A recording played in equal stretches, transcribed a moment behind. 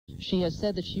she has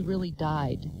said that she really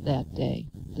died that day,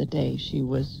 the day she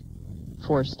was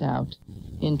forced out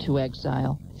into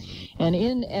exile. And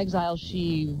in exile,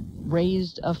 she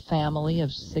raised a family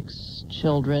of 6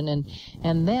 children,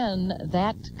 and then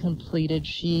that completed,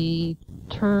 she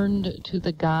turned to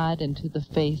the God and to the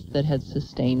faith that had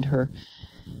sustained her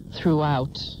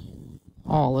throughout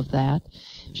all of that.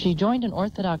 She joined an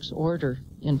Orthodox order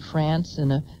in France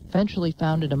and eventually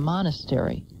founded a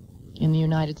monastery in the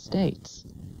United States,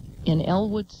 in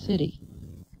Elwood City,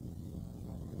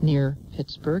 near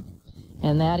Pittsburgh.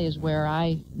 And that is where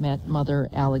I met Mother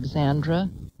Alexandra,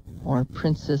 or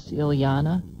Princess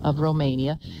Ileana of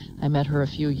Romania. I met her a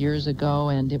few years ago,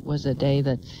 and it was a day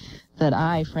that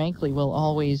I, frankly, will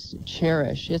always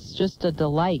cherish. It's just a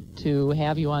delight to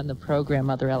have you on the program,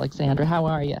 Mother Alexandra. How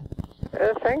are you?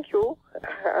 Thank you.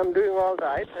 I'm doing all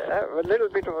right. I have a little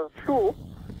bit of a flu.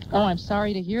 Oh, I'm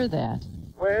sorry to hear that.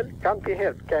 Well, can't be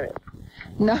helped, can it?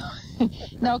 No,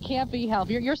 no, can't be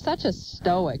helped. You're such a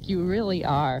stoic. You really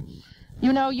are.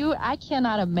 You know, I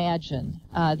cannot imagine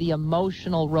the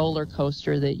emotional roller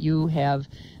coaster that you have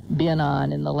been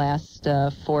on in the last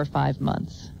 4 or 5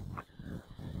 months.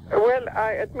 Well,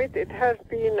 I admit it has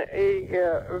been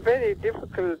a very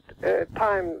difficult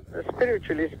time,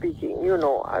 spiritually speaking. You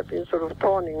know, I've been sort of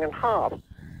torn in half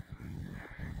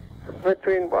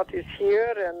between what is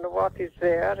here and what is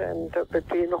there, and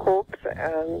between hopes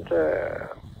and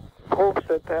hopes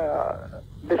that are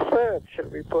deferred, shall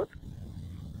we put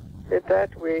it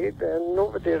that way. Then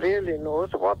nobody really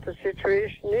knows what the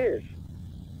situation is.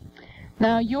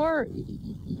 Now,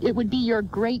 it would be your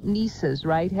great nieces,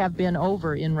 right, have been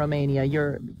over in Romania.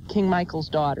 Your King Michael's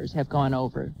daughters have gone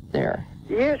over there.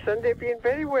 Yes, and they've been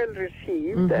very well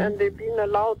received, and they've been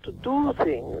allowed to do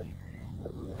things.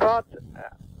 But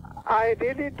I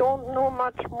really don't know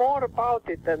much more about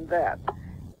it than that.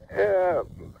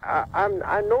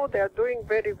 I know they're doing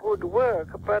very good work,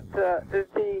 but the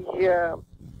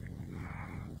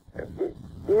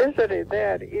misery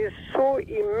there is so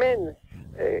immense.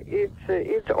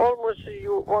 It's almost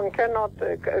one cannot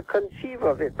conceive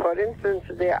of it. For instance,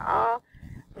 there are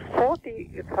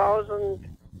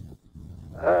 40,000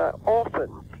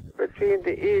 orphans between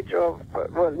the age of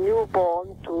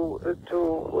newborn to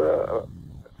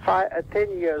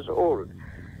 10 years old,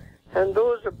 and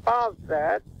those above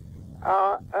that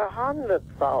are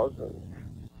 100,000.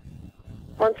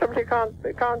 One simply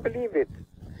can't believe it.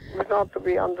 It's not to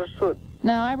be understood.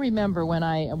 Now, I remember when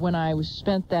I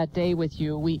spent that day with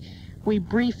you, we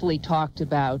briefly talked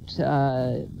about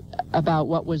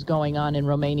what was going on in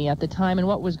Romania at the time, and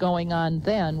what was going on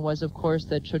then was, of course,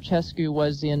 that Ceausescu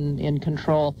was in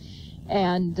control,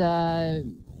 and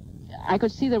I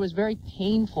could see that it was very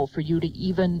painful for you to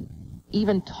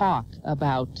even talk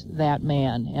about that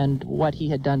man and what he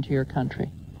had done to your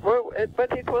country. Well,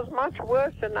 but it was much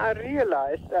worse than I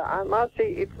realized. I must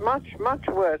say it's much, much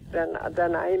worse than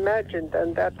I imagined,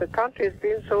 and that the country has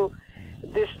been so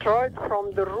destroyed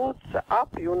from the roots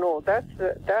up, you know. That's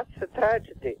a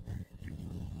tragedy.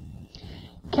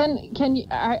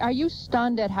 Are you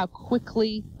stunned at how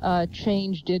quickly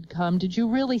change did come? Did you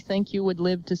really think you would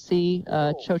live to see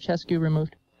Ceausescu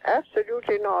removed?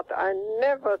 Absolutely not. I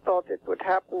never thought it would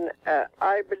happen.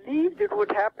 I believed it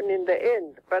would happen in the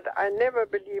end, but I never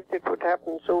believed it would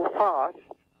happen so fast.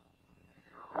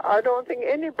 I don't think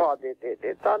anybody did.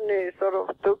 It suddenly sort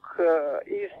of took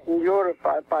Eastern Europe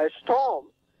by storm,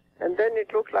 and then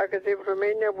it looked like as if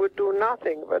Romania would do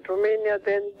nothing, but Romania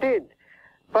then did.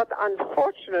 But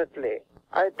unfortunately,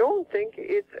 I don't think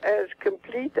it's as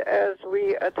complete as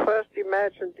we at first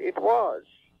imagined it was.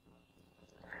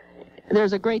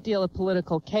 There's a great deal of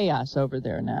political chaos over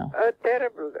there now. A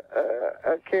terrible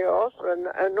chaos,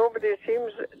 and nobody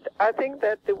seems... I think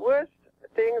that the worst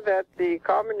thing that the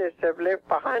communists have left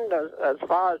behind us, as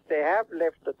far as they have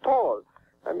left at all,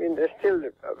 I mean, they're still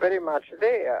very much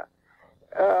there,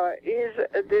 is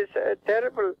this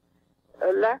terrible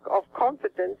lack of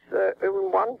confidence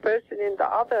in one person in the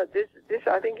other. This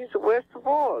I think, is the worst of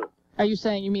all. Are you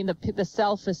saying you mean the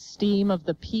self-esteem of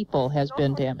the people has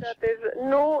been damaged?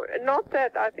 No, not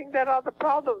that. I think they're rather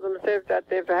proud of themselves that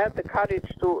they've had the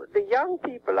courage to. The young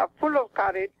people are full of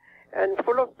courage and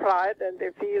full of pride, and they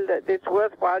feel that it's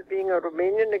worthwhile being a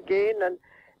Romanian again, and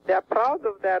they're proud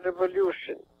of their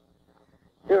revolution,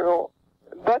 you know.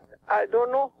 But I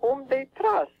don't know whom they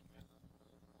trust.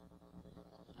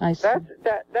 I see.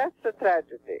 That's the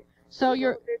tragedy. So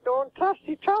they don't trust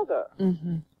each other.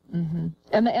 Mm-hmm. Mm-hmm.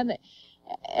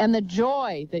 And the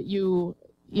joy that you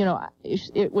know,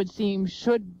 it would seem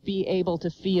should be able to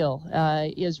feel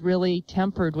is really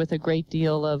tempered with a great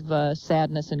deal of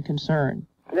sadness and concern.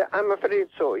 I'm afraid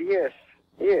so. Yes.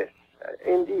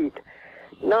 indeed.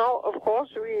 Now, of course,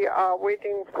 we are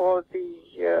waiting for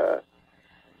the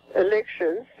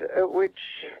elections, which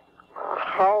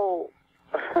how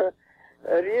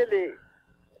really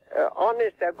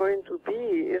honest they're going to be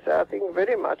is, I think,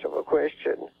 very much of a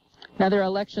question. Now, there are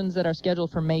elections that are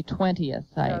scheduled for May 20th,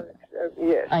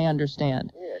 yes. I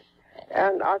understand. Yes.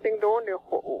 And I think the only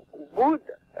good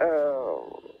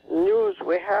news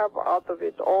we have out of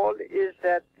it all is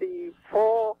that the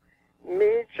four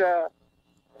major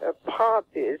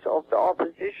parties of the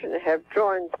opposition have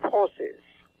joined forces.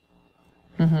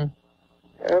 Mm-hmm.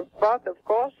 But, of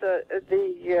course,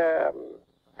 the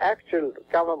actual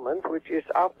government, which is,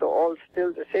 after all,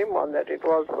 still the same one that it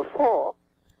was before,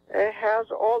 has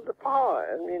all the power.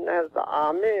 I mean, it has the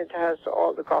army, it has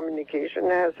all the communication,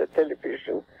 it has the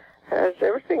television, has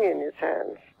everything in its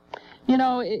hands. You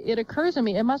know, it occurs to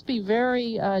me, it must be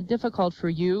very difficult for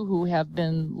you who have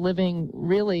been living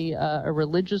really a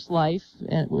religious life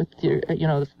with your,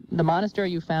 the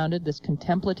monastery you founded, this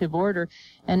contemplative order,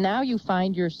 and now you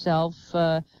find yourself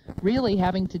really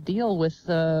having to deal with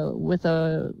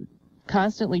a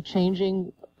constantly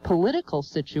changing political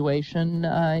situation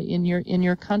in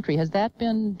your country. Has that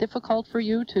been difficult for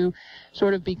you to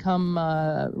sort of become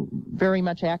very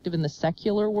much active in the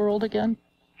secular world again?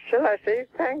 Shall I say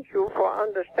thank you for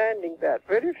understanding that?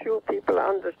 Very few people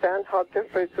understand how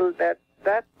difficult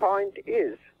that point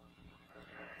is,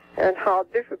 and how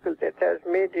difficult it has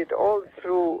made it all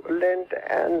through Lent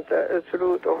and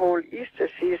through the whole Easter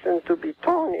season to be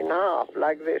torn in half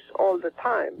like this all the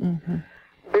time. Mm-hmm.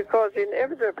 Because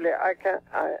inevitably I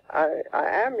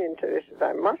am interested,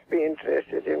 I must be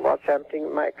interested in what's happening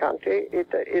in my country.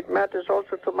 It matters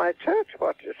also to my church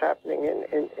what is happening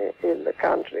in the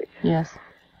country. Yes.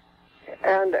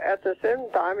 And at the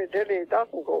same time, it really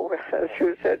doesn't go, as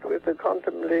you said, with the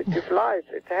contemplative life.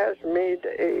 It has made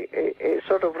a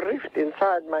sort of rift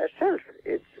inside myself.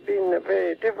 It's been a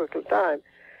very difficult time.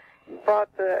 But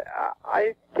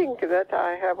I think that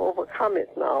I have overcome it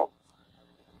now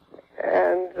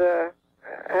and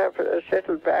have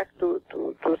settled back to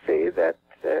say that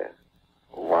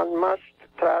one must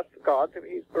trust God.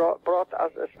 He's brought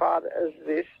us as far as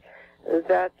this,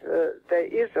 that there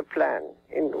is a plan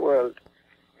in the world,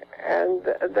 and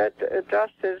that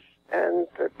justice and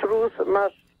truth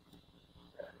must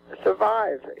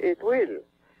survive. It will.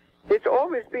 It's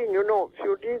always been, if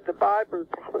you read the Bible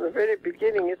from the very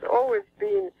beginning, it's always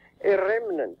been a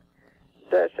remnant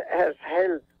that has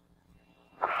held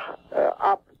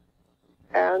up.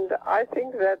 And I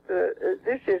think that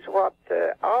this is what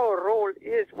our role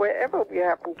is, wherever we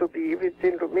happen to be, if it's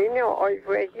in Romania or if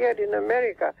we're here in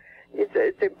America.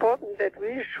 It's important that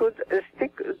we should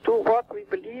stick to what we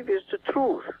believe is the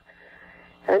truth.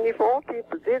 And if all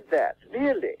people did that,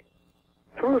 really,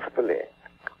 truthfully,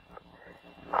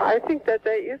 I think that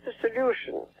there is a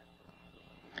solution.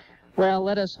 Well,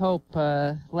 let us hope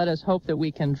that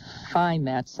we can find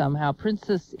that somehow.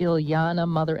 Princess Ileana,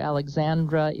 Mother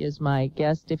Alexandra, is my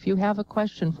guest. If you have a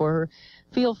question for her,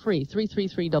 feel free.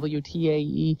 333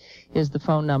 WTAE is the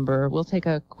phone number. We'll take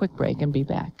a quick break and be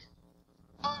back.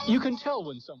 You can tell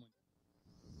when someone...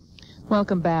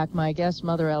 Welcome back. My guest,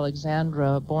 Mother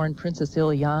Alexandra, born Princess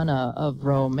Ileana of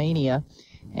Romania,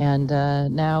 and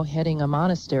now heading a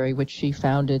monastery which she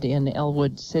founded in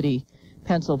Elwood City,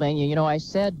 Pennsylvania. I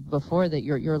said before that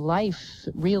your life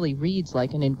really reads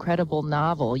like an incredible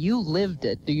novel. You lived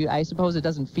it. I suppose it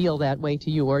doesn't feel that way to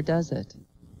you, or does it?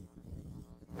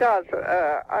 It does.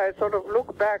 I sort of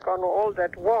look back on all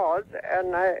that was,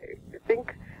 and I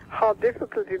think how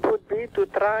difficult it would be to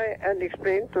try and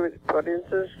explain to it, for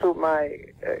instance, to my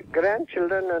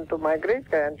grandchildren and to my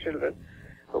great-grandchildren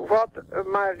what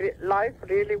my life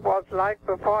really was like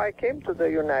before I came to the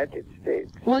United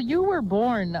States. Well, you were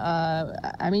born,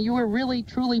 you were really,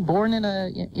 truly born in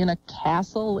a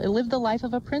castle. It lived the life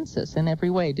of a princess in every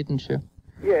way, didn't you?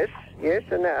 Yes,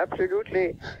 and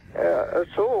absolutely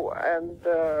so. And,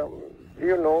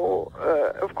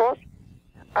 of course,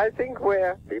 I think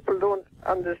where people don't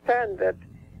understand that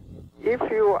if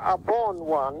you are born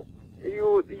one,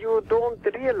 you don't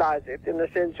realize it. In a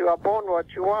sense, you are born what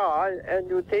you are, and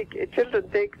children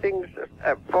take things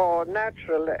for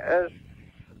natural as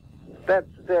that's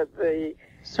the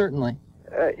certainly.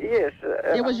 Yes.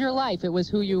 It was your life. It was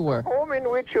who you were. Home in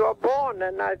which you are born,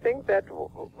 and I think that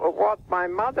what my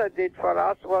mother did for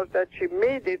us was that she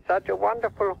made it such a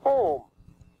wonderful home.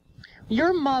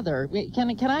 Your mother,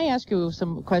 can I ask you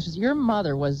some questions? Your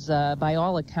mother was, by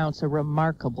all accounts, a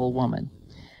remarkable woman.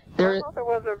 My mother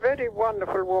was a very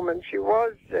wonderful woman. She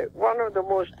was one of the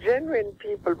most genuine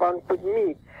people one could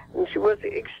meet, and she was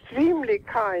extremely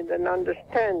kind and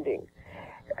understanding.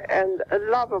 and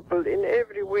lovable in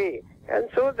every way. And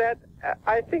so that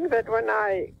I think that when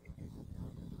I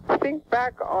think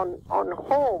back on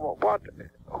home, what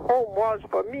home was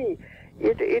for me,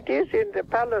 it is in the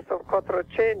palace of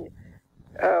Cotroceni,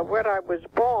 where I was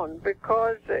born,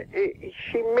 because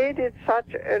she made it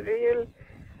such a real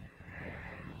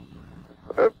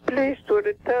place to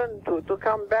return to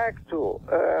come back to.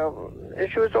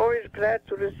 She was always glad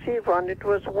to receive one. It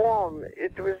was warm.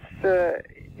 It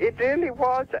really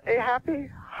was a happy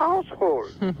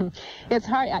household. It's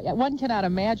hard. One cannot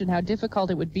imagine how difficult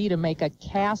it would be to make a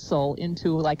castle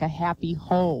into like a happy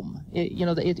home.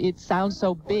 It sounds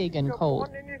so big and cold.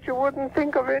 You wouldn't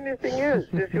think of anything else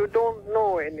if you don't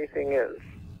know anything else.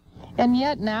 And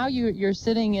yet now you're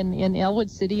sitting in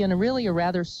Elwood City in a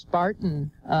rather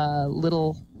Spartan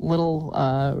little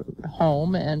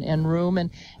home and room,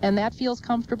 and that feels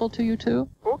comfortable to you too?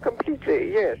 Oh,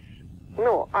 completely, yes.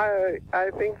 No, I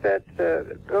think that,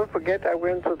 don't forget I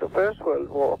went through the First World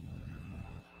War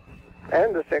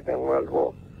and the Second World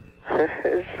War.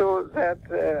 So that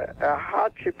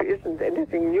hardship isn't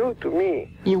anything new to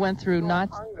me. You went through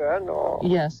hunger, no.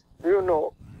 Yes. You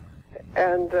know.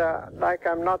 And like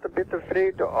I'm not a bit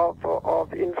afraid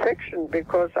of infection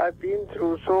because I've been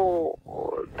through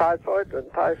typhoid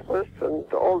and typhus and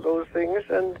all those things,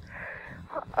 and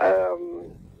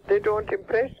they don't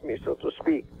impress me, so to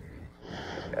speak.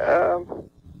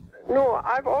 No,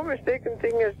 I've always taken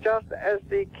things just as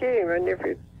they came, and if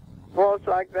it was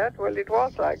like that, well, it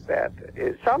was like that.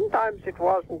 Sometimes it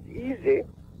wasn't easy,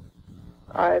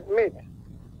 I admit,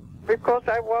 because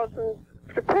I wasn't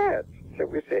prepared, shall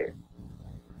we say.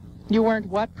 You weren't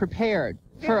what? Prepared?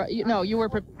 Yes, you were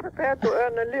prepared to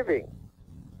earn a living.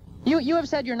 You have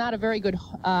said you're not a very good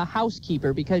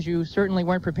housekeeper because you certainly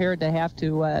weren't prepared to have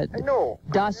to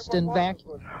dust and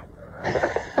vacuum.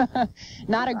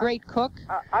 Not a great cook?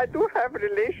 I do have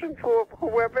relations who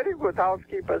were very good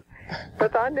housekeepers,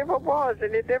 but I never was,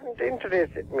 and it didn't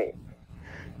interest me.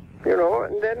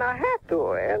 And then I had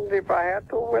to, and if I had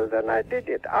to, well, then I did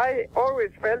it. I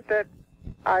always felt that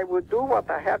I would do what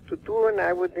I had to do, and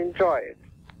I would enjoy it.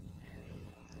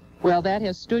 Well, that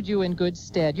has stood you in good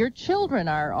stead. Your children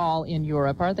are all in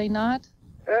Europe, are they not?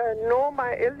 No,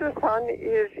 my eldest son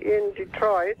is in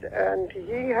Detroit, and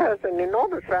he has an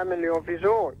enormous family of his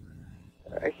own.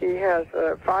 He has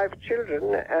 5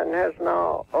 children and has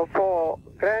now 4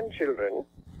 grandchildren.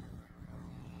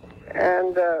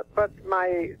 And but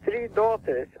my 3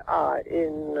 daughters are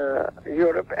in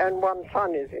Europe, and 1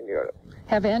 son is in Europe.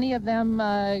 Have any of them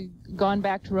gone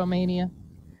back to Romania?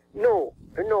 No,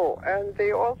 and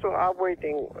they also are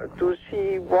waiting to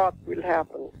see what will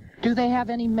happen. Do they have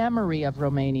any memory of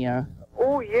Romania?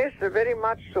 Oh, yes, very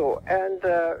much so. And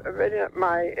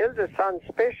my eldest son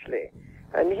especially.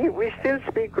 And we still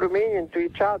speak Romanian to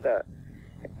each other.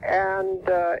 And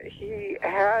he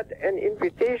had an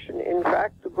invitation, in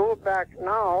fact, to go back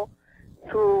now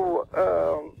to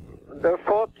the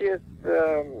 40th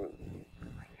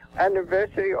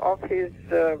anniversary of his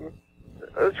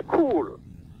school.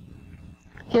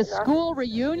 His school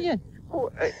reunion?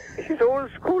 His old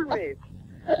schoolmates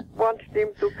wanted him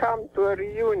to come to a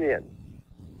reunion.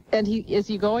 And is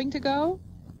he going to go?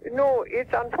 No,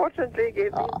 it's unfortunately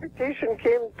the invitation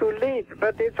came too late,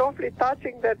 but it's awfully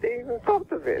touching that they even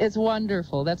thought of it. It's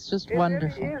wonderful. That's just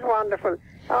wonderful. It really is wonderful.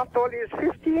 After all, he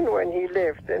was 15 when he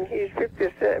left, and he's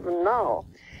 57 now.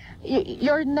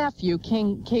 Your nephew,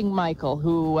 King Michael,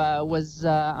 who was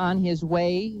on his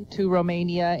way to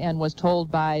Romania and was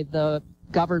told by the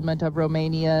government of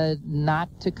Romania not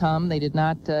to come. They did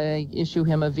not issue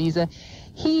him a visa.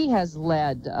 He has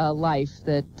led a life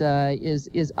that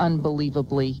is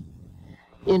unbelievably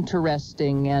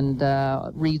interesting and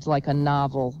reads like a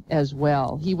novel as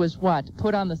well. He was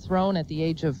put on the throne at the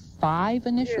age of 5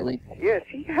 initially? Yes,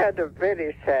 he had a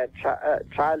very sad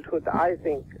childhood, I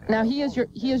think. Now he is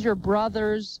your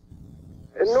brother's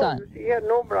son. No, he had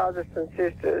no brothers and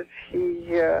sisters.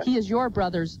 He is your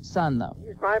brother's son, though.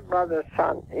 He's my brother's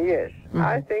son, yes. Mm-hmm.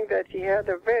 I think that he had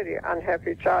a very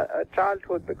unhappy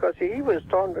childhood because he was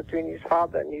torn between his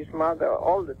father and his mother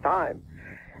all the time.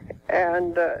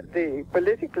 And the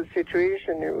political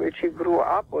situation in which he grew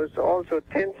up was also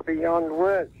tense beyond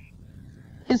words.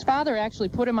 His father actually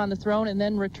put him on the throne and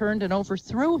then returned and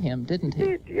overthrew him, didn't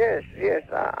he? Yes.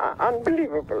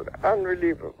 Unbelievable.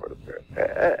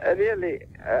 Really,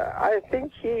 I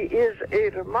think he is a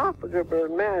remarkable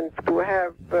man to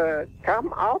have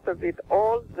come out of it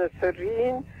all the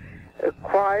serene,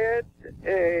 quiet,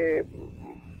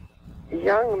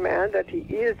 young man that he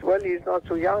is. Well, he's not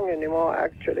so young anymore,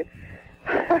 actually.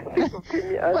 I think of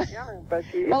him as young, but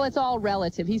he... Well, it's all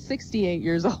relative. He's 68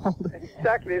 years old.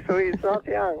 Exactly, so he's not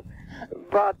young.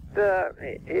 But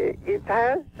it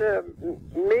has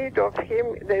made of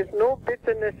him, there's no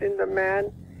bitterness in the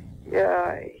man.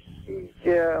 He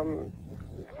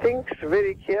thinks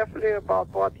very carefully about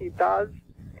what he does.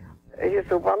 He's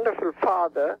a wonderful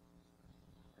father.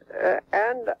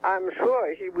 And I'm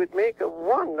sure he would make a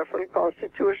wonderful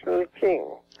constitutional king.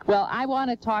 Well, I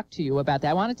want to talk to you about that.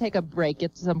 I want to take a break,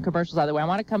 get some commercials out of the way. I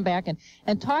want to come back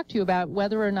and talk to you about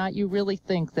whether or not you really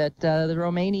think that the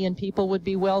Romanian people would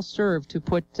be well served to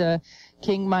put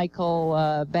King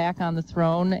Michael back on the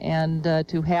throne and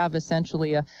to have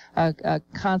essentially a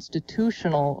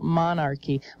constitutional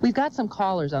monarchy. We've got some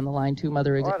callers on the line, too,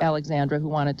 Mother Alexandra, who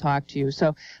want to talk to you.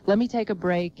 So let me take a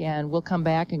break, and we'll come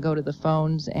back and go to the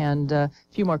phones and a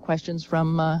few more questions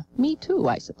from me, too,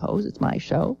 I suppose. It's my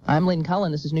show. I'm Lynn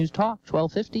Cullen. This is News Talk,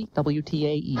 1250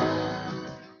 WTAE.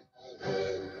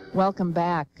 Welcome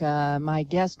back. My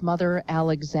guest, Mother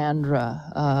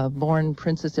Alexandra, born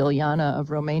Princess Ileana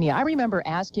of Romania. I remember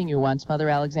asking you once, Mother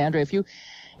Alexandra, if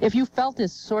you felt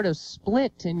this sort of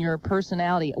split in your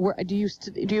personality. Do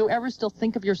you ever still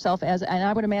think of yourself as, and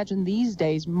I would imagine these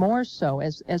days more so,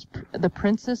 as the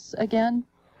princess again?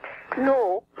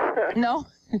 No. No?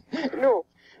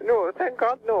 No, thank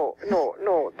God, no.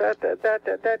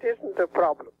 That isn't the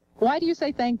problem. Why do you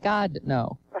say thank God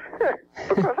no?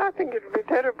 Because I think it would be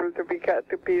terrible to be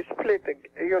split,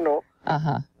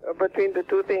 between the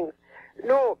two things.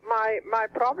 No, my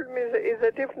problem is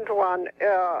a different one.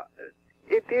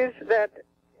 It is that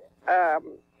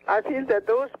I feel that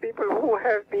those people who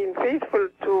have been faithful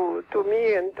to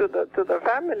me and to the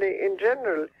family in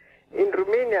general in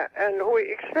Romania and who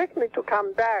expect me to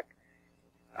come back,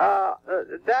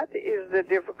 that is the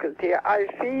difficulty. I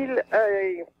feel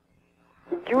a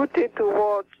duty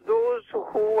towards those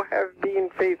who have been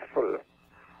faithful.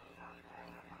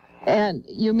 And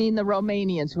you mean the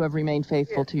Romanians who have remained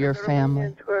faithful to your family?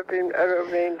 Romanians who have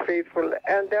remained faithful,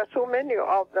 and there are so many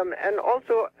of them, and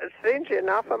also, strangely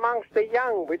enough, amongst the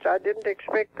young, which I didn't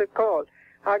expect to call.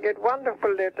 I get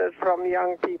wonderful letters from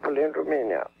young people in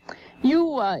Romania.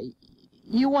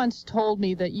 You once told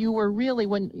me that you were really,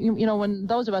 when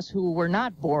those of us who were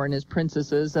not born as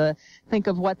princesses think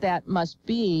of what that must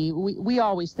be, we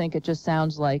always think it just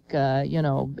sounds like,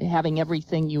 having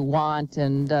everything you want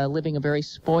and living a very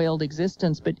spoiled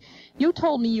existence. But you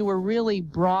told me you were really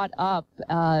brought up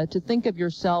to think of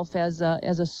yourself as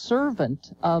a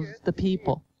servant of the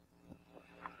people.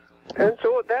 And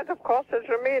so that, of course, has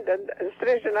remained. And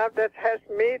strange enough, that has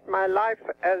made my life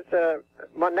as a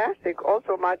monastic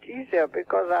also much easier,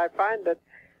 because I find that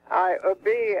I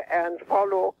obey and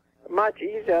follow much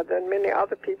easier than many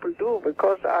other people do,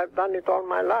 because I've done it all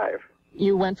my life.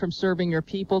 You went from serving your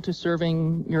people to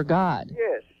serving your God.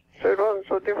 Yes, so it wasn't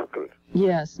so difficult.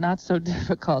 Yes, not so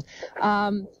difficult.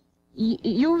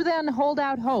 You then hold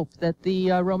out hope that the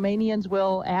Romanians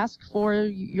will ask for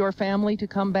your family to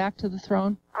come back to the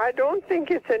throne? I don't think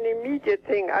it's an immediate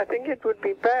thing. I think it would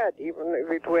be bad even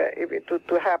if it were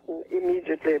to happen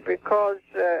immediately, because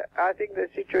I think the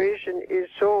situation is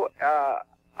so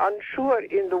unsure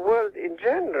in the world in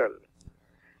general,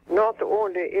 not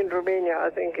only in Romania.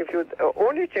 I think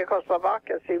only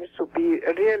Czechoslovakia seems to be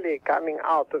really coming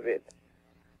out of it.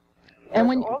 And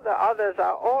all the others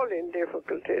are all in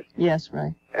difficulties. Yes,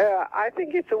 right. I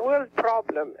think it's a world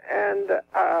problem, and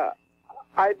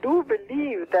I do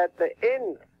believe that the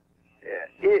end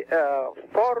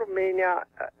for Romania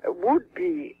would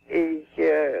be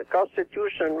a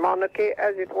constitutional monarchy,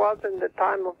 as it was in the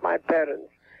time of my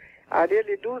parents. I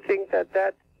really do think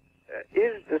that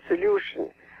is the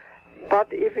solution. But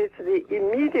if it's the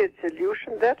immediate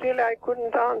solution, that really I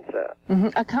couldn't answer. Mm-hmm.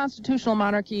 A constitutional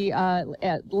monarchy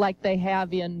like they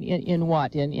have in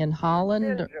what? In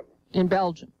Holland? Belgium. In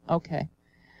Belgium, okay.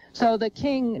 So the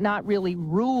king not really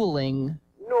ruling.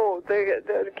 No,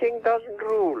 the king doesn't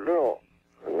rule, no.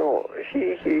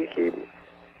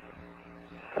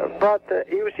 But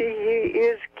you see, he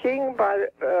is king by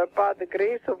the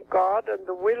grace of God and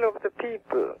the will of the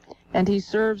people. And he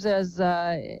serves as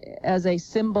a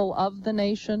symbol of the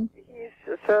nation? He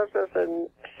serves as a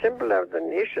symbol of the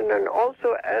nation, and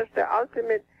also as the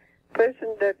ultimate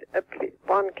person that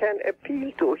one can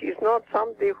appeal to. He's not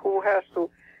somebody who has to,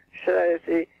 shall I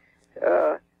say,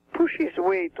 push his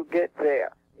way to get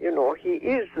there. He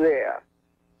is there.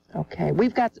 Okay,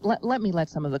 we've got. Let me let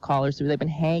some of the callers through. They've been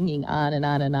hanging on and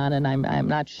on and on, and I'm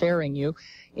not sharing you.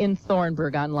 In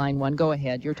Thornburg on line 1, go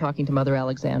ahead. You're talking to Mother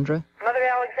Alexandra. Mother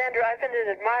Alexandra, I've been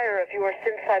an admirer of yours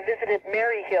since I visited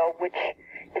Maryhill, which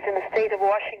is in the state of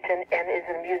Washington and is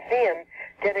a museum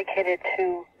dedicated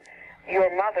to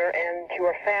your mother and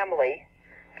your family,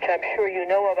 which I'm sure you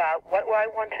know about. What I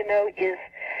want to know is,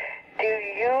 do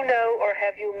you know or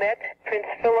have you met Prince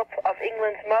Philip of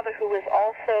England's mother, who is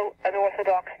also an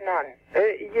Orthodox nun?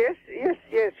 Yes.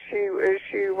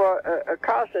 She was a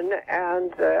cousin,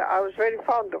 and I was very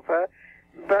fond of her.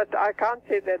 But I can't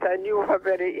say that I knew her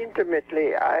very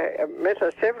intimately. I met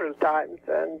her several times,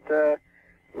 and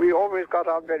we always got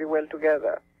on very well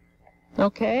together.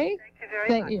 Okay.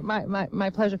 Thank you very much. My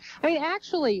pleasure. I mean,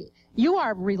 actually, you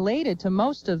are related to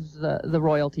most of the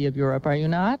royalty of Europe, are you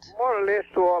not? More or less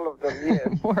to all of them,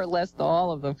 yes. More or less to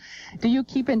all of them. Do you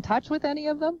keep in touch with any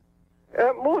of them?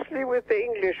 Mostly with the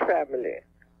English family.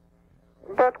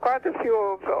 But quite a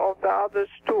few of the others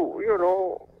too, you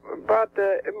know. But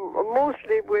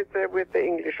mostly with the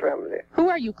English family. Who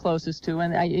are you closest to?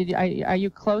 And are you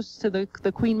close to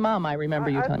the Queen Mum? I remember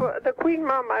you telling me. The Queen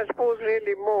Mum, I suppose,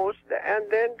 really most, and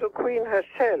then the Queen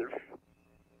herself.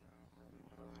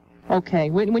 Okay.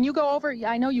 When you go over,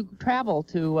 I know you travel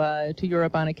to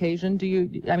Europe on occasion. Do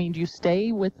you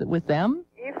stay with them?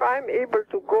 If I'm able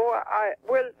to go,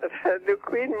 the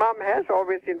Queen Mum has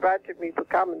always invited me to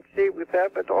come and stay with her,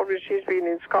 but always she's been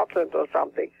in Scotland or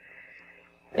something.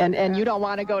 And you don't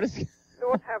want to go to...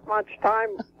 Don't have much time.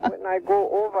 When I go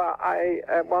over, I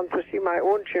want to see my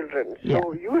own children.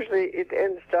 So usually it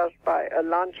ends just by a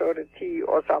lunch or a tea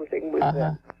or something with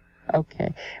them.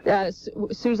 Okay.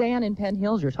 Suzanne in Penn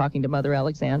Hills, you're talking to Mother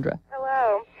Alexandra.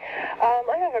 Hello.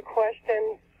 I have a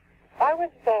question. I was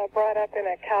brought up in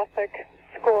a Catholic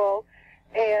school,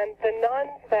 and the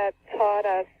nuns that taught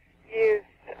us used,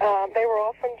 they were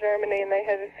all from Germany, and they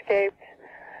had escaped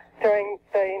during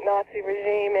the Nazi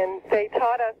regime, and they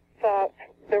taught us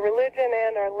the religion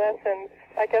and our lessons,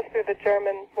 I guess through the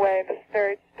German way, the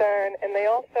very stern, and they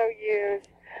also used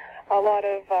a lot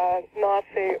of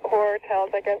Nazi horror tales,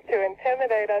 I guess, to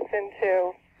intimidate us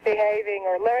into behaving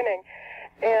or learning,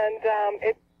 and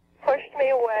it pushed me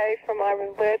away from my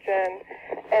religion,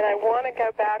 and I want to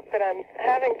go back, but I'm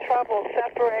having trouble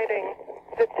separating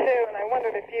the two, and I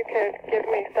wondered if you could give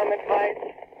me some advice,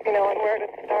 on where to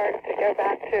start to go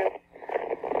back to.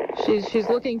 She's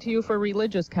looking to you for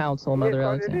religious counsel, Mother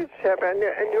Alexandra. Yes,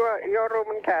 and you're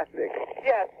Roman Catholic.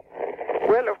 Yes.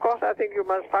 Well, of course, I think you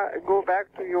must go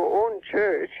back to your own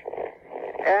church.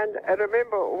 And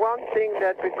remember one thing,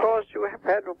 that because you have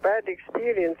had a bad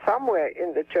experience somewhere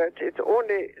in the church, it's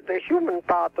only the human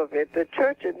part of it. The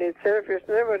church in itself is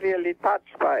never really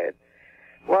touched by it.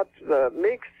 What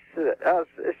makes us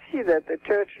see that the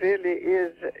church really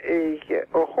is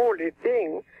a holy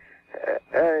thing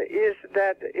is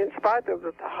that in spite of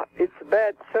its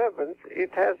bad servants,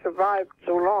 it has survived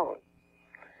so long.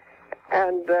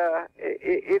 And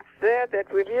it's there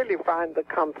that we really find the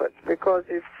comfort, because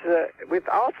it's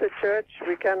without the church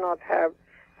we cannot have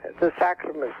the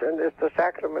sacraments, and it's the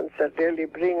sacraments that really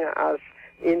bring us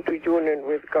into union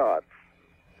with God.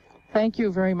 Thank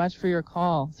you very much for your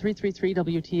call. 333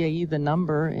 WTAE, the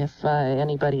number, if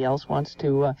anybody else wants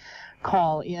to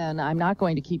call in. I'm not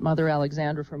going to keep Mother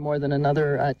Alexandra for more than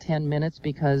another 10 minutes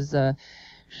because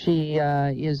she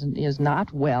is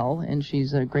not well, and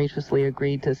she's graciously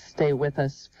agreed to stay with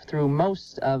us through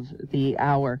most of the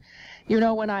hour.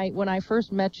 When I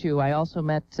first met you, I also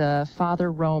met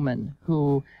Father Roman,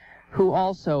 who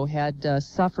also had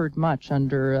suffered much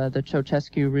under the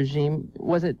Ceausescu regime.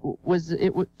 Was it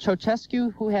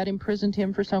Ceausescu who had imprisoned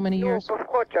him for so many years? No,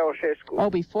 before Ceausescu. Oh,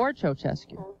 before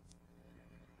Ceausescu. Mm-hmm.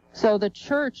 So the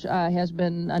church has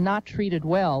been not treated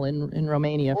well in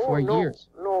Romania for years.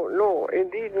 No,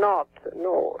 indeed not.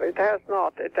 No, it has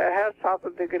not. It has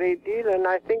suffered a great deal, and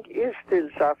I think is still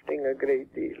suffering a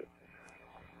great deal.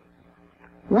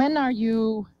 When are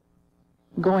you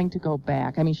going to go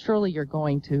back? I mean, surely you're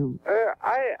going to...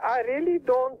 I really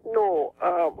don't know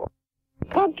the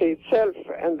country itself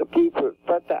and the people,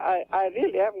 but I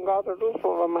really haven't got a roof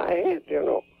over my head,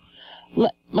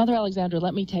 Mother Alexandra,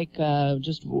 let me take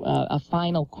just a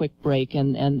final quick break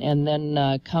and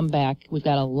then come back. We've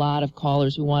got a lot of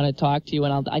callers who want to talk to you,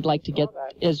 and I'd like to get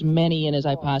as many in as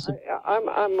I possibly...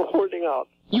 I'm holding out.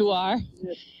 You are?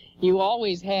 Yes. You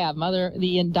always have.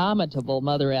 The indomitable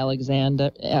Mother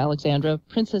Alexandra,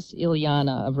 Princess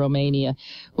Ileana of Romania.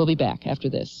 We'll be back after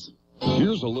this.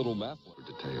 Here's a little map for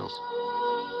details.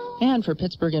 And for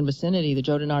Pittsburgh and vicinity, the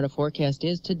Joe DiNardo forecast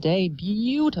is today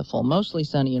beautiful, mostly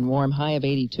sunny and warm, high of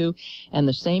 82. And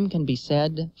the same can be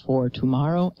said for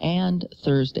tomorrow and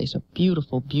Thursday. So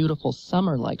beautiful, beautiful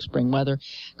summer-like spring weather.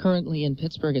 Currently in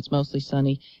Pittsburgh, it's mostly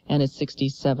sunny, and it's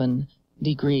 67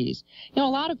 degrees. A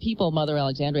lot of people, Mother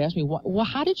Alexandra, ask me,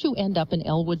 how did you end up in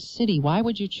Elwood City? Why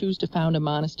would you choose to found a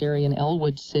monastery in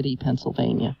Elwood City,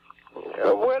 Pennsylvania?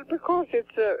 Well, Well, because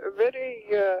it's very,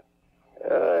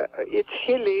 it's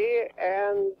hilly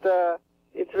and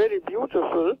it's very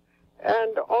beautiful.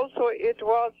 And also it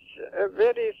was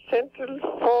very central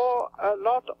for a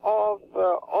lot of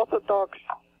Orthodox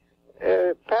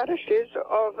parishes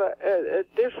of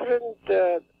different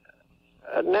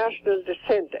national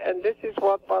descent. And this is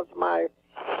what was my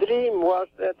dream, was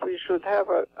that we should have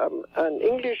an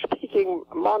English-speaking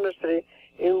monastery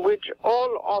in which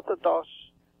all Orthodox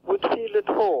would feel at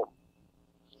home.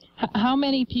 How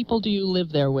many people do you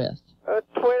live there with? 12.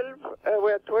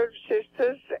 We're 12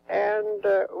 sisters and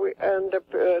a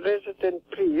resident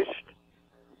priest.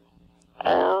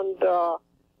 And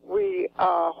we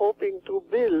are hoping to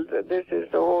build. This is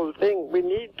the whole thing. We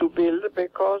need to build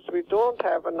because we don't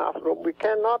have enough room. We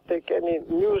cannot take any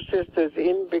new sisters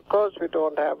in because we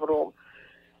don't have room.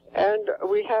 And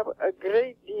we have a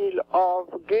great deal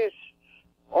of guests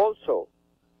also.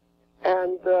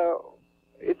 And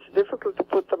it's difficult to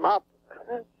put them up.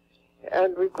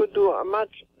 And we could do a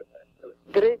much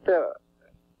greater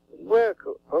work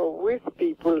with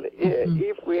people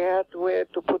if we had where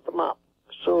to put them up.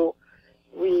 So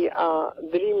we are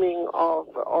dreaming of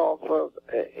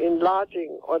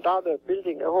enlarging, or rather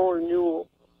building a whole new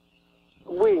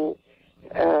wing.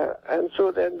 And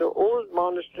so then the old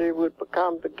monastery would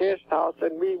become the guest house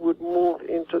and we would move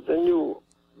into the new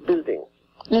building.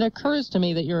 It occurs to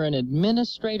me that you're an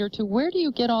administrator too. Where do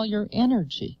you get all your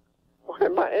energy? Well,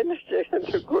 my energy,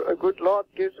 a good Lord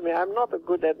gives me. I'm not a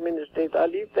good administrator. I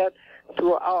leave that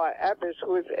to our abbess,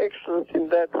 who is excellent in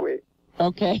that way.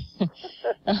 Okay.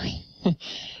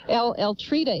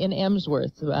 Eltrida in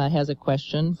Emsworth has a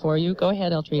question for you. Go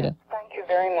ahead, Eltrida. Thank you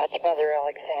very much, Mother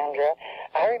Alexandra.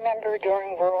 I remember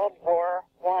during World War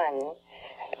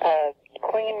I,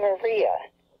 Queen Maria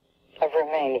of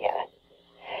Romania.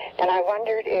 And I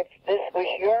wondered if this was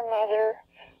your mother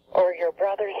or your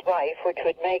brother's wife, which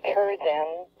would make her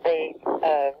then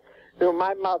No,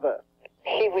 my mother.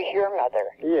 She was your mother.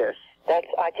 Yes.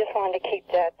 I just wanted to keep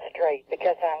that straight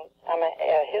because I'm a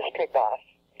history buff,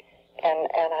 and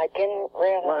I didn't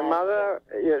realize. My mother,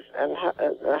 yes, and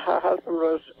her husband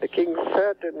was King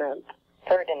Ferdinand.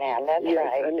 Ferdinand, that's yes,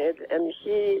 right. And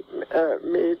he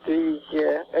made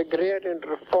the agrarian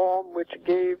reform, which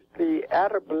gave the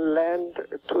arable land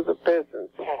to the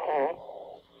peasants. Mm-hmm.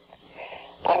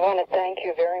 I want to thank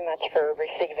you very much for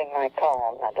receiving my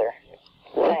call, Mother.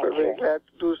 Well, I'm very glad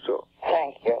to do so.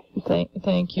 Thank you.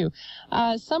 Thank you.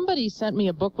 Somebody sent me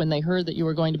a book when they heard that you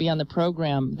were going to be on the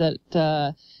program that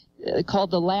called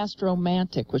The Last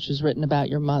Romantic, which is written about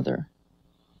your mother.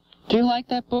 Do you like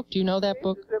that book? Do you know that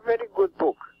book? It's a very good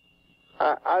book.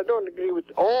 I don't agree with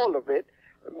all of it,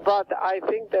 but I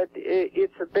think that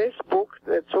it's the best book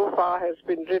that so far has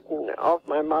been written of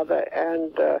my mother,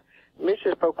 and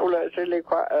Mrs. Pakula has really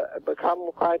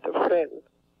become quite a friend.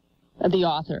 The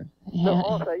author. The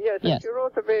author, yes. Yes. She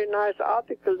wrote a very nice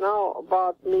article now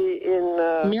about me in...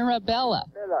 Mirabella.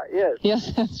 Yes.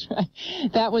 Yes, that's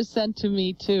right. That was sent to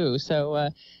me, too. So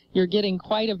you're getting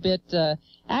quite a bit...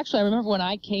 Actually, I remember when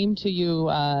I came to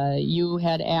you, you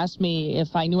had asked me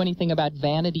if I knew anything about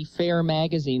Vanity Fair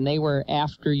magazine. They were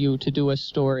after you to do a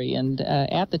story. And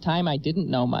at the time, I didn't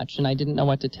know much, and I didn't know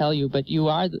what to tell you. But you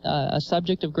are a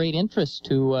subject of great interest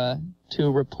to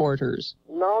reporters.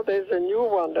 Now there's a new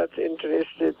one that's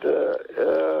interested,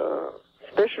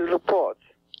 Special Reports.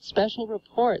 Special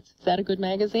Reports. Is that a good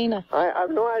magazine? I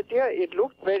have no idea. It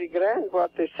looked very grand,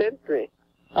 what they sent me.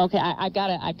 Okay, I've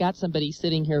got somebody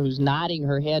sitting here who's nodding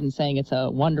her head and saying it's a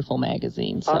wonderful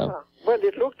magazine. So, well,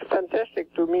 it looked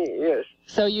fantastic to me. Yes.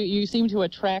 So you seem to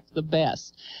attract the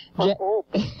best.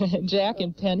 Jack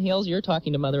in Penn Hills, you're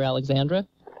talking to Mother Alexandra.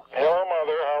 Hello,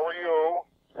 Mother. How are you?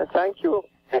 Thank you.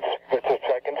 I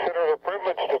consider it a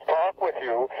privilege to talk with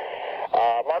you.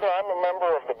 Mother, I'm a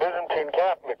member of the Byzantine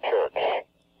Catholic Church.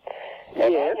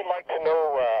 And yes. I would like to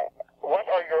know, what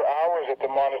are your hours at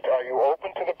the monastery? Are you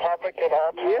open to the public at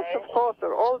all times? Yes, of course,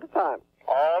 sir, all the time.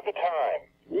 All the time?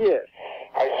 Yes.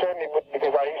 I certainly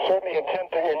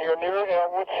intend to, and you're near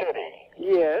Elwood City.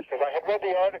 Yes. Because I had read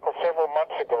the article several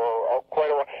months ago, quite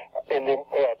a while, in the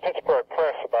Pittsburgh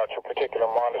Press about your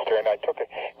particular monastery, and I took it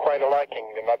quite a liking,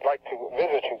 and I'd like to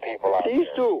visit you people out there.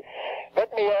 Please do. Let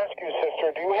me ask you,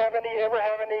 sister, do you ever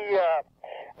have any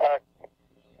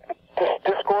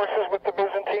discourses with the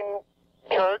Byzantine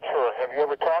Church, or have you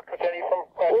ever talked with any from?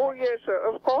 Oh yes, sir.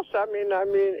 Of course. I mean,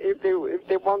 if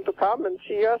they want to come and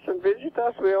see us and visit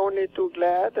us, we're only too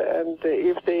glad. And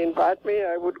if they invite me,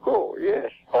 I would go. Yes.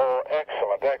 Oh,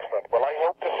 excellent, excellent. Well, I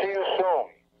hope to see you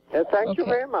soon. Thank you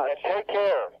very much. And take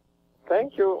care.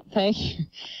 Thank you. Thank you.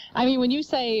 I mean, when you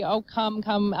say, oh, come,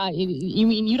 you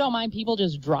mean you don't mind people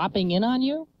just dropping in on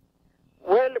you?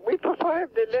 Well, we prefer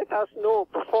if they let us know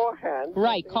beforehand.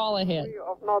 Right, call ahead.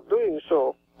 Of not doing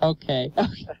so. Okay.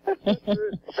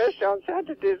 Especially on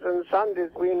Saturdays and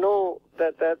Sundays, we know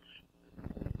that that's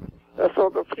a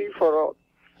sort of free-for-all.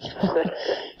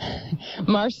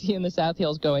 Marcy in the South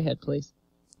Hills, go ahead, please.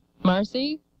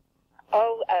 Marcy?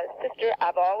 Oh, sister,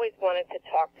 I've always wanted to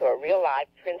talk to a real live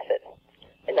princess,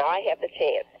 and now I have the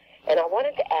chance. And I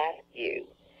wanted to ask you,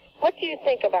 what do you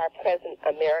think of our present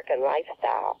American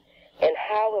lifestyle, and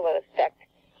how will it affect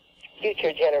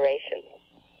future generations?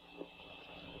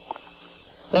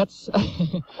 That's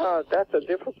that's a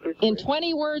difficult question. In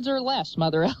 20 words or less,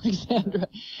 Mother Alexandra.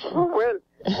 Well,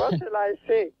 what shall I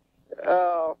say?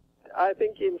 I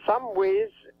think in some ways,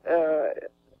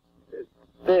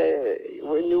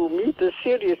 when you meet the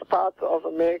serious parts of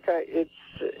America, it's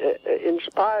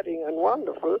inspiring and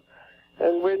wonderful.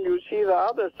 And when you see the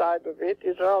other side of it,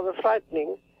 it's rather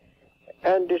frightening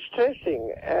and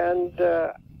distressing. And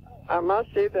I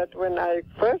must say that when I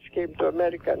first came to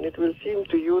America, and it will seem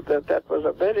to you that that was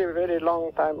a very, very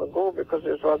long time ago, because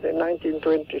it was in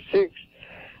 1926,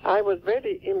 I was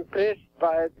very impressed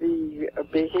by the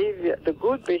behavior, the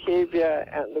good behavior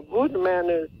and the good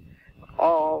manners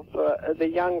of the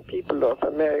young people of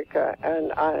America,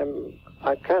 and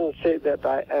I can't say that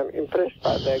I am impressed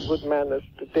by their good manners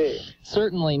today.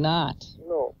 Certainly not.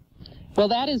 No. Well,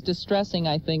 that is distressing,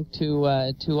 I think, to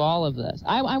all of us.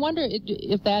 I wonder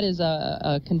if that is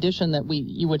a condition that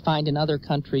you would find in other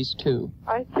countries too.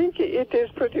 I think it is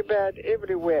pretty bad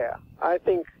everywhere. I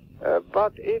think,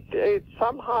 but it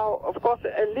somehow, of course,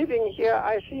 living here,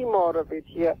 I see more of it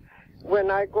here.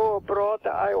 When I go abroad,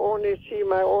 I only see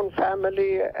my own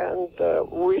family, and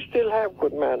we still have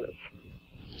good manners.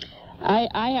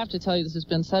 I have to tell you, this has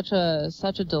been such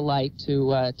a delight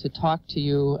to talk to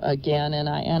you again,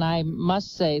 and I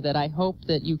must say that I hope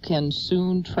that you can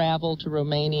soon travel to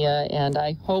Romania, and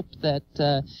I hope that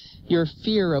your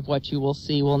fear of what you will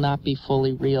see will not be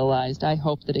fully realized. I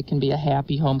hope that it can be a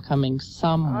happy homecoming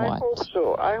somewhat.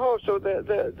 I hope so.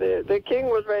 The king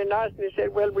was very nice, and he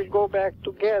said, well, we'll go back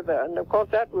together, and of course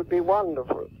that would be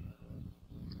wonderful.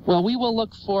 Well, we will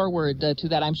look forward to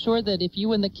that. I'm sure that if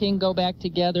you and the king go back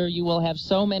together, you will have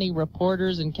so many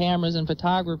reporters and cameras and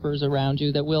photographers around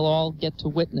you that we'll all get to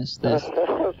witness this.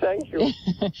 Thank you.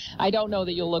 I don't know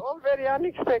that you'll look... It's all very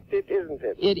unexpected, isn't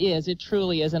it? It is. It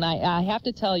truly is. And I have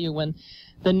to tell you, when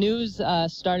the news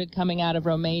started coming out of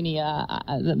Romania,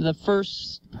 the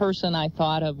first person I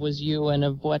thought of was you, and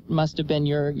of what must have been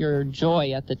your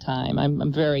joy at the time.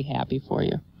 I'm very happy for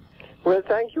you. Well,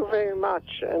 thank you very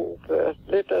much, and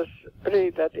let us pray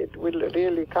that it will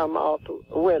really come out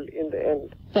well in the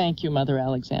end. Thank you, Mother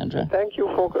Alexandra. Thank you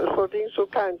for being so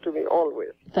kind to me always.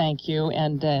 Thank you,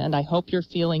 and I hope you're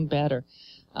feeling better.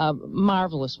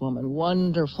 Marvelous woman,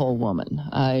 wonderful woman.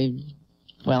 I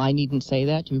needn't say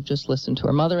that. You've just listened to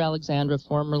her. Mother Alexandra,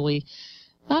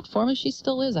 not formerly, she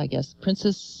still is, I guess,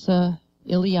 Princess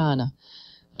Ileana,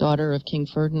 daughter of King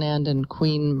Ferdinand and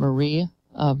Queen Maria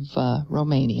of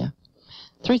Romania.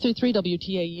 333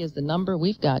 WTAE is the number.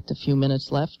 We've got a few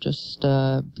minutes left, just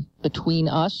between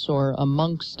us or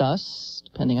amongst us,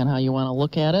 depending on how you want to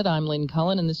look at it. I'm Lynn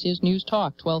Cullen, and this is News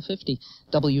Talk, 1250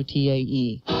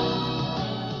 WTAE.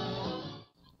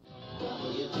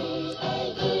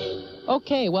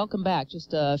 Okay, welcome back.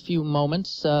 Just a few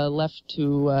moments left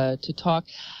to talk.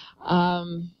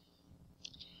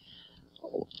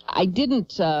 I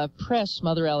didn't press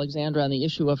Mother Alexandra on the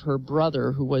issue of her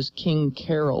brother, who was King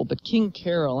Carol. But King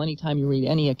Carol, anytime you read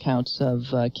any accounts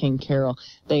of King Carol,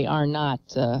 they are not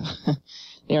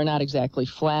exactly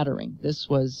flattering. This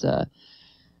was a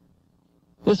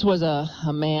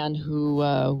man who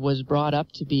was brought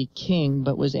up to be king,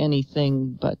 but was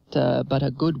anything but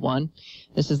a good one.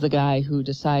 This is the guy who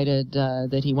decided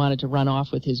that he wanted to run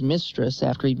off with his mistress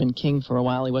after he'd been king for a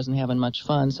while. He wasn't having much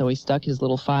fun, so he stuck his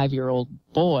little 5-year-old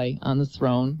boy on the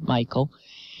throne, Michael,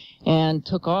 and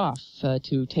took off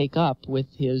to take up with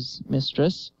his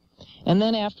mistress. And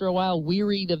then after a while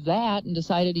wearied of that and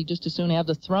decided he'd just as soon have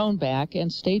the throne back,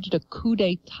 and staged a coup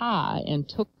d'etat and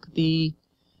took the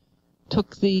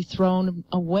throne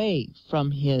away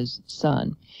from his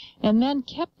son, and then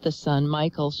kept the son,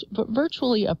 Michael,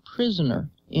 virtually a prisoner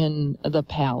in the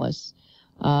palace,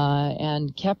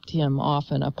 and kept him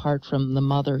often apart from the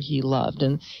mother he loved.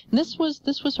 And this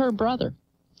was her brother.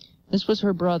 This was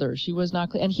her brother. She was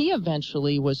not, and he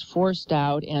eventually was forced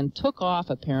out and took off,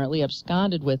 apparently,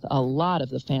 absconded with a lot of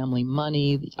the family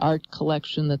money, the art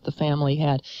collection that the family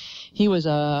had. He was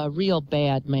a real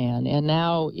bad man, and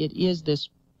now it is this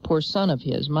poor son of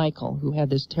his, Michael, who had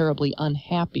this terribly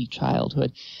unhappy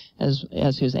childhood,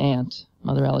 as his aunt,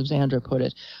 Mother Alexandra, put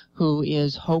it, who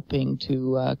is hoping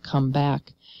to come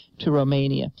back to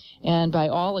Romania. And by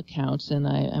all accounts, and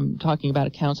I'm talking about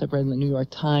accounts I've read in the New York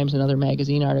Times and other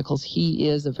magazine articles, he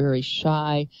is a very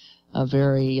shy, a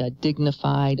very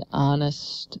dignified,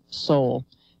 honest soul,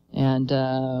 and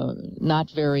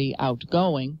not very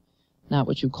outgoing, not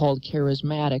what you called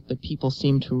charismatic, but people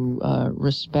seem to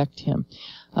respect him.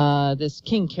 This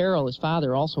King Carol, his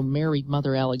father, also married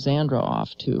Mother Alexandra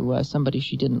off to somebody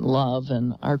she didn't love,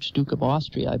 an Archduke of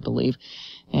Austria, I believe.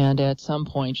 And at some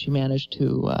point, she managed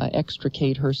to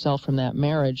extricate herself from that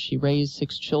marriage. She raised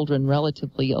 6 children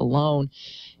relatively alone.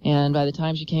 And by the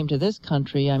time she came to this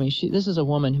country, I mean, this is a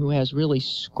woman who has really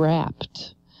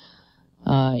scrapped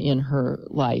in her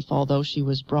life, although she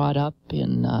was brought up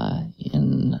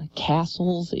in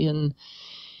castles in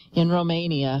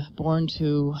Romania, born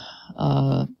to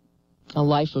a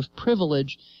life of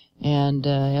privilege, and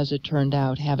as it turned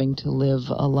out, having to live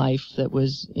a life that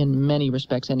was in many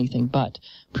respects anything but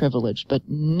privileged, but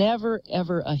never,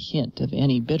 ever a hint of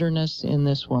any bitterness in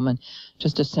this woman,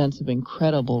 just a sense of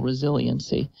incredible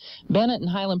resiliency. Bennett in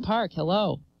Highland Park,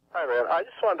 hello. Hi, man. I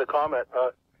just wanted to comment.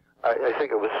 I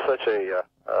think it was such a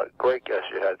great guest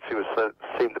you had. She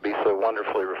seemed to be so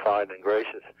wonderfully refined and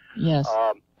gracious. Yes.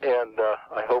 And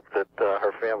I hope that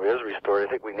her family is restored. I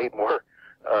think we need more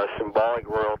symbolic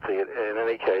royalty in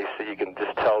any case, so you can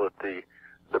just tell that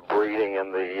the breeding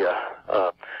and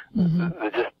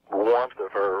the just warmth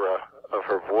of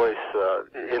her voice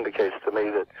indicates to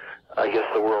me that I guess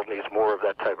the world needs more of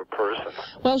that type of person.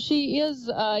 Well, she is,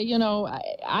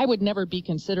 I would never be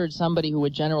considered somebody who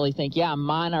would generally think, yeah,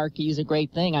 monarchy is a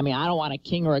great thing. I mean, I don't want a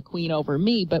king or a queen over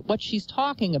me, but what she's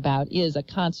talking about is a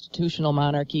constitutional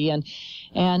monarchy, and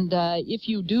if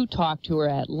you do talk to her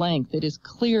at length, it is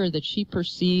clear that she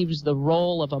perceives the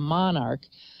role of a monarch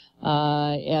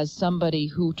as somebody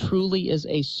who truly is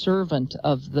a servant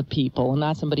of the people and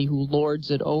not somebody who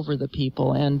lords it over the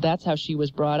people. And that's how she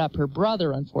was brought up. Her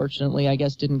brother, unfortunately, I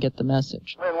guess, didn't get the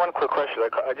message. And one quick question.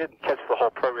 I didn't catch the whole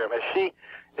program. Is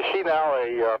she now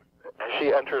has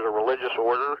she entered a religious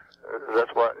order? Is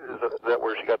that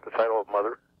where she got the title of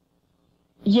mother?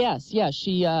 Yes.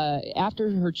 She, after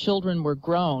her children were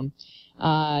grown,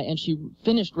 and she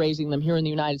finished raising them here in the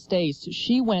United States,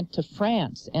 she went to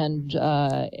France and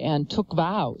took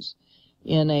vows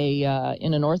in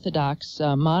an Orthodox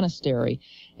monastery,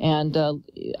 and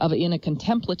in a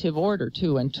contemplative order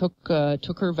too, and took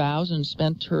her vows and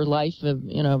spent her life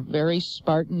in a very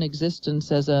Spartan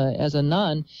existence as a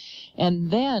nun,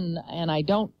 and then, and I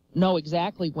don't know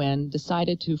exactly when,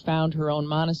 decided to found her own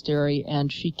monastery,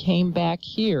 and she came back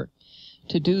here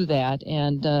to do that,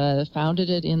 and founded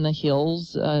it in the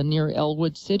hills near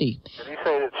Elwood City. Did you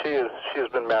say that she has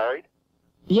been married?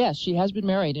 Yes, she has been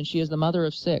married, and she is the mother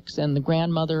of 6, and the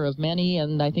grandmother of many,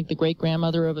 and I think the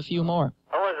great-grandmother of a few more.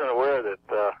 I wasn't aware that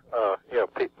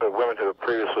women who have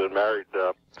previously been married.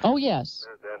 Oh yes.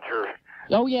 Enter.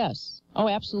 Oh yes. Oh,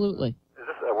 absolutely. Is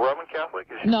this a Roman Catholic?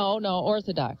 No,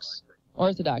 Orthodox.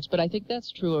 Orthodox, but I think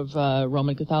that's true of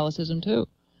Roman Catholicism too.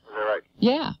 Is that right?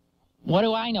 Yeah. What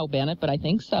do I know, Bennett? But I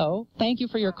think so. Thank you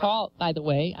for your call, by the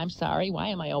way. I'm sorry. Why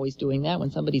am I always doing that when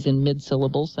somebody's in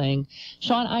mid-syllable saying,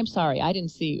 Sean, I'm sorry. I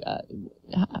didn't see.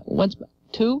 What's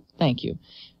 2? Thank you.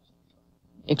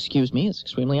 Excuse me. It's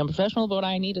extremely unprofessional, but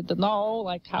I needed to know,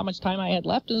 like, how much time I had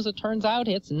left. And as it turns out,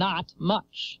 it's not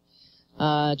much.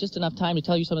 Just enough time to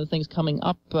tell you some of the things coming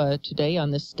up today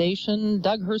on this station.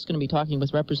 Doug Hurst is going to be talking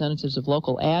with representatives of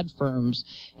local ad firms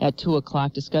at 2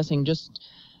 o'clock, discussing just,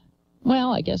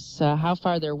 well, I guess how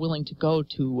far they're willing to go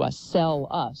to sell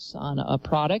us on a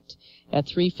product. At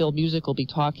 3, Phil Music will be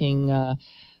talking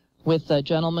with a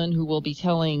gentleman who will be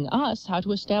telling us how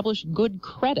to establish good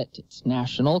credit. It's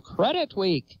National Credit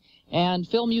Week. And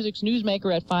Phil Music's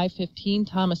newsmaker at 5:15,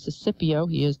 Thomas Sicipio.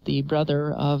 He is the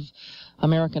brother of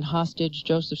American hostage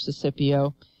Joseph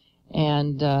Sicipio.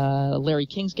 And Larry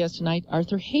King's guest tonight,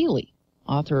 Arthur Haley,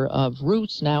 author of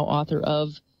Roots, now author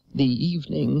of The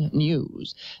Evening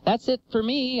News. That's it for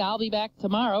me. I'll be back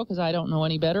tomorrow because I don't know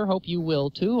any better. Hope you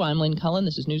will, too. I'm Lynn Cullen.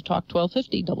 This is News Talk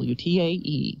 1250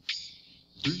 WTAE.